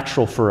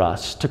natural for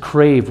us to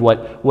crave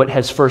what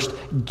has first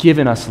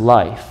given us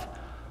life.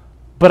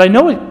 But I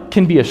know it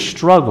can be a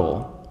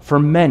struggle for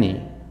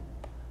many.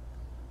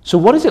 So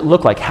what does it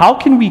look like? How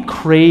can we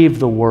crave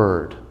the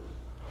word?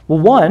 Well,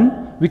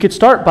 one, we could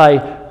start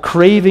by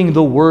craving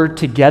the word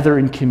together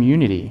in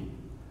community.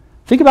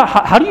 Think about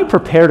how do you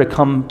prepare to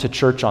come to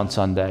church on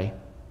Sunday?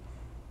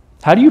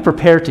 How do you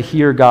prepare to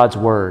hear God's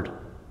word?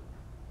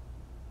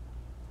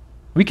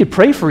 We could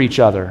pray for each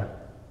other.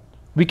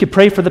 We could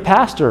pray for the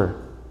pastor,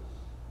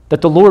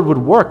 that the Lord would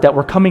work, that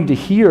we're coming to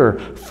hear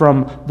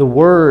from the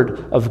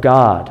word of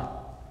God.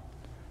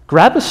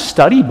 Grab a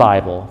study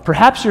Bible.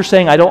 Perhaps you're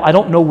saying, I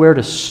don't know where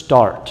to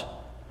start.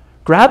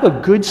 Grab a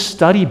good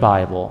study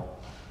Bible.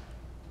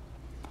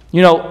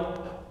 You know,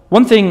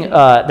 one thing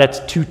that's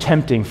too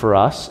tempting for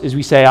us is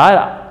we say,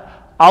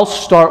 I'll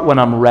start when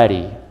I'm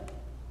ready.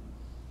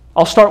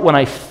 I'll start when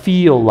I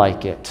feel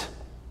like it.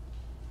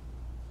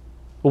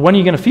 Well, when are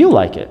you going to feel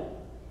like it?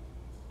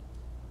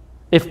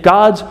 If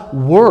God's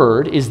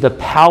word is the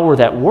power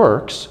that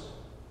works,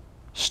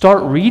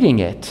 start reading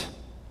it,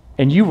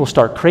 and you will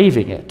start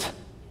craving it.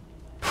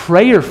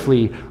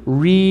 Prayerfully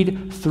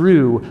read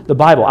through the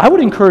Bible. I would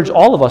encourage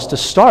all of us to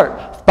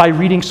start by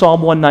reading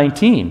Psalm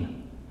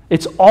 119.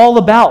 It's all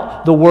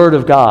about the Word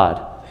of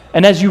God.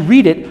 And as you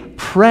read it,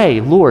 pray,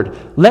 Lord,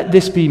 let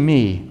this be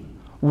me.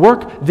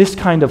 Work this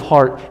kind of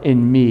heart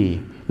in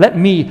me. Let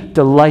me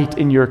delight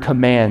in your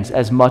commands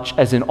as much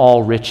as in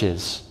all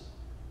riches.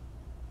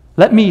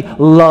 Let me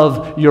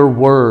love your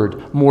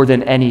word more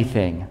than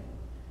anything.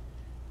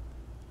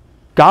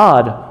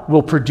 God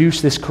will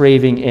produce this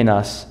craving in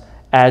us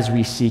as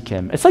we seek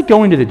him. It's like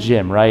going to the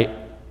gym, right?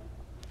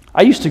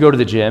 I used to go to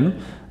the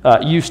gym,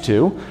 right?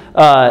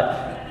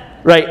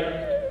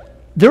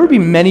 There would be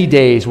many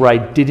days where I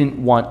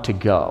didn't want to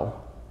go.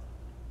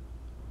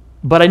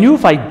 But I knew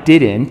if I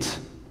didn't,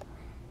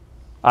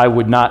 I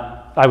would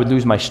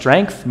lose my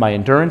strength, my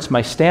endurance,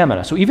 my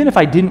stamina. So even if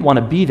I didn't want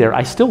to be there,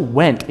 I still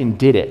went and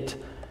did it.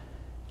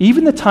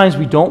 Even the times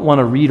we don't want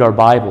to read our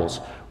Bibles,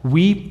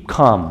 we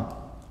come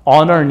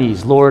on our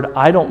knees. Lord,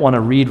 I don't want to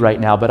read right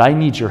now, but I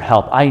need your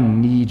help. I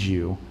need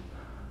you.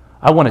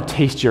 I want to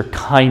taste your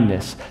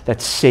kindness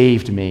that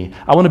saved me.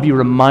 I want to be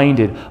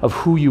reminded of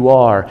who you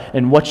are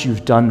and what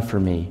you've done for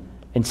me,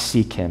 and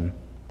seek him.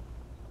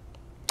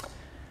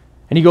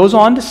 And he goes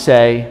on to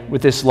say,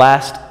 with this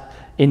last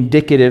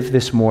indicative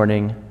this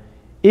morning,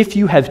 if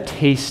you have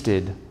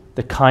tasted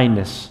the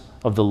kindness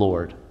of the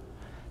Lord.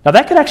 Now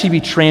that could actually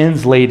be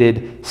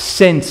translated,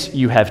 since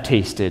you have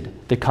tasted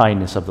the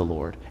kindness of the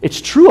Lord.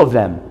 It's true of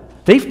them.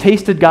 They've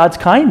tasted God's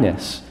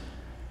kindness.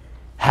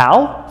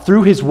 How?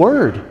 Through his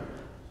word.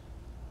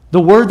 The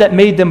word that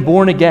made them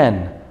born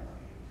again.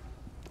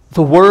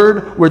 The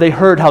word where they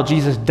heard how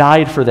Jesus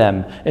died for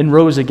them and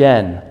rose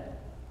again.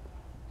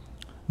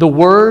 The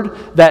word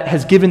that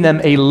has given them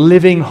a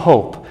living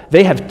hope.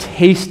 They have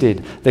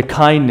tasted the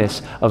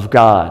kindness of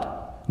God.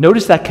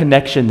 Notice that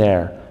connection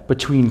there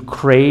between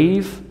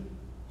crave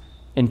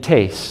and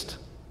taste.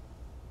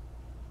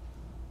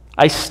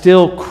 I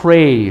still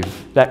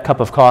crave that cup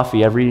of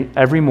coffee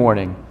every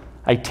morning.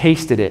 I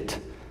tasted it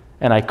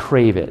and I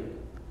crave it.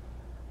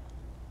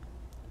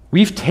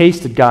 We've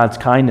tasted God's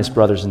kindness,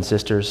 brothers and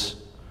sisters.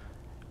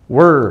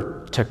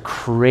 We're to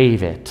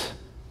crave it.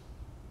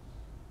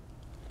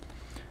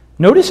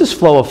 Notice his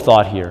flow of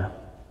thought here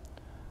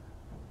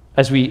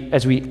as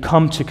we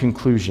come to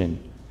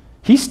conclusion.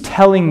 He's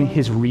telling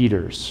his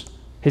readers,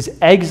 his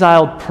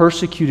exiled,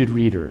 persecuted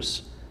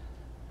readers,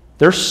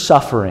 they're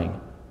suffering,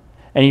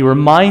 and he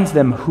reminds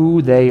them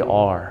who they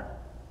are.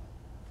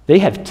 They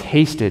have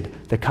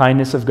tasted the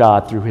kindness of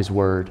God through his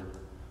word.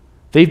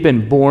 They've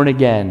been born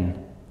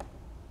again.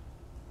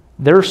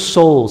 Their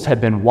souls have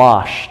been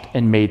washed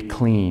and made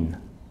clean.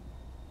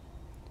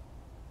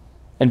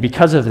 And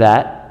because of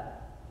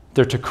that,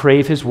 they're to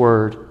crave his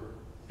word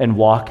and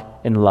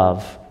walk in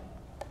love.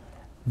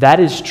 That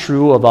is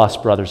true of us,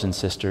 brothers and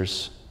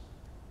sisters.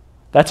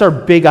 That's our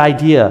big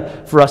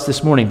idea for us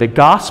this morning. The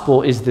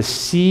gospel is the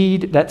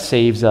seed that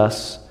saves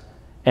us,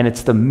 and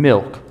it's the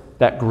milk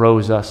that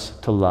grows us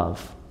to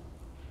love.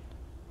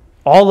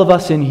 All of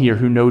us in here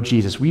who know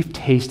Jesus, we've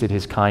tasted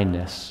his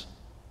kindness.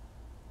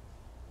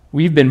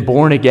 We've been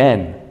born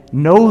again.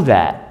 Know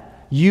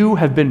that. You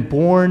have been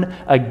born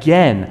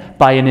again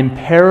by an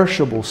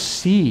imperishable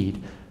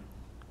seed.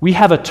 We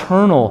have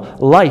eternal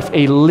life,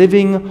 a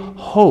living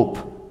hope.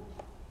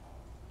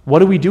 What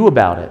do we do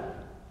about it?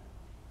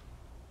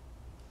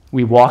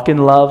 We walk in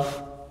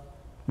love.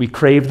 We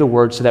crave the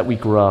word so that we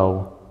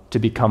grow to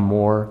become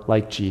more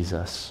like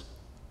Jesus.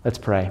 Let's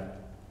pray.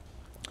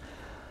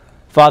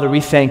 Father,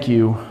 we thank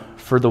you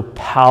for the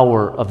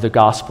power of the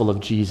gospel of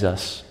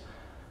Jesus,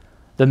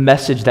 the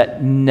message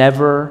that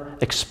never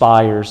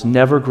expires,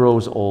 never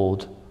grows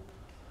old.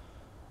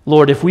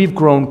 Lord, if we've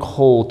grown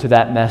cold to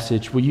that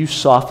message, will you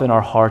soften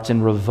our hearts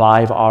and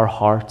revive our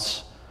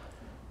hearts,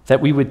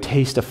 that we would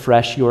taste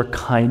afresh your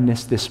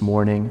kindness this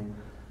morning,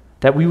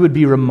 that we would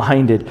be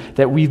reminded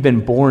that we've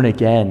been born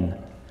again.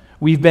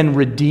 We've been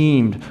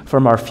redeemed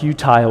from our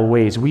futile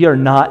ways. We are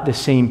not the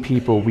same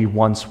people we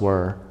once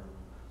were.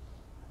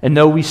 And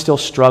though we still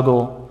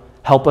struggle,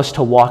 help us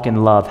to walk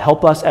in love.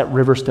 Help us at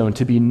Riverstone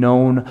to be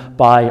known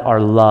by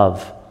our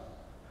love.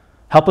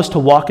 Help us to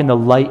walk in the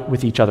light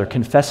with each other,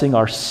 confessing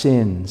our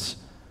sins,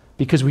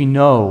 because we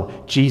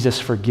know Jesus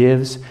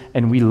forgives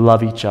and we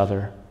love each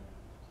other.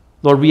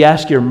 Lord, we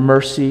ask your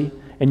mercy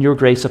and your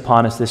grace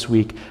upon us this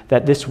week,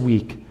 that this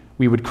week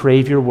we would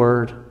crave your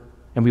word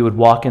and we would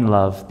walk in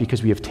love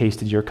because we have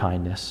tasted your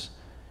kindness.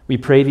 We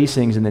pray these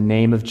things in the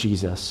name of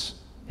Jesus.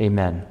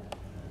 Amen.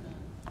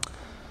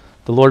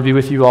 The Lord be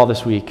with you all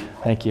this week.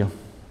 Thank you.